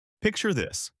Picture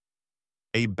this: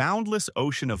 a boundless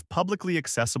ocean of publicly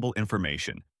accessible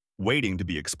information waiting to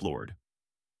be explored.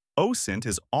 OSINT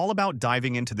is all about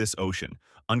diving into this ocean,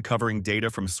 uncovering data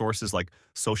from sources like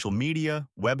social media,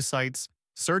 websites,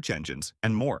 search engines,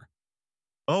 and more.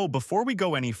 Oh, before we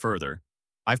go any further,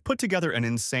 I've put together an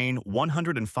insane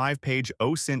 105-page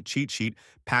OSINT cheat sheet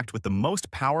packed with the most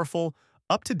powerful,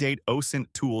 up-to-date OSINT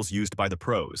tools used by the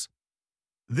pros.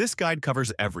 This guide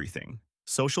covers everything: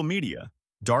 social media,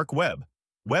 dark web,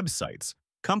 websites,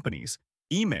 companies,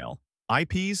 email,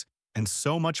 IPs, and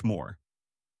so much more.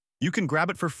 You can grab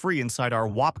it for free inside our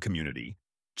WAP community.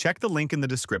 Check the link in the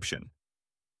description.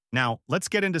 Now, let's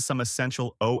get into some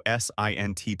essential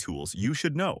OSINT tools you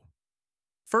should know.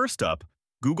 First up,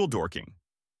 Google Dorking.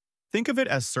 Think of it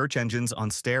as search engines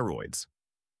on steroids.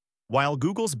 While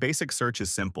Google's basic search is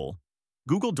simple,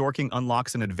 Google Dorking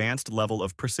unlocks an advanced level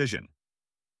of precision.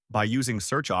 By using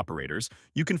search operators,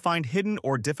 you can find hidden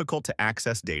or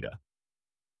difficult-to-access data.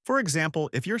 For example,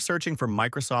 if you're searching for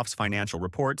Microsoft's financial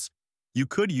reports, you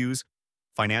could use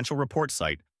financial report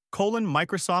site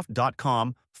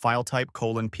 :microsoft.com file type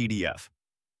 :PDF.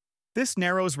 This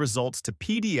narrows results to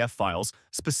PDF files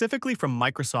specifically from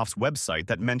Microsoft's website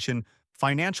that mention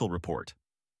financial report.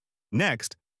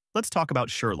 Next, let's talk about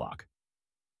Sherlock,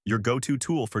 your go-to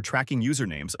tool for tracking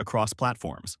usernames across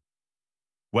platforms.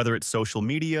 Whether it's social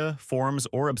media, forums,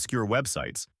 or obscure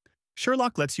websites,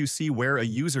 Sherlock lets you see where a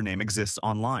username exists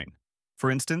online.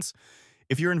 For instance,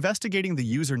 if you're investigating the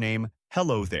username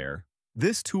 "Hello There,"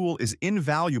 this tool is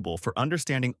invaluable for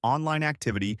understanding online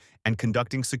activity and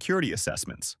conducting security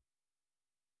assessments.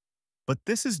 But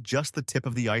this is just the tip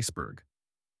of the iceberg.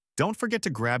 Don't forget to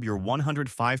grab your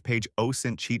 105-page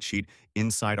OSINT cheat sheet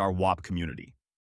inside our WAP community.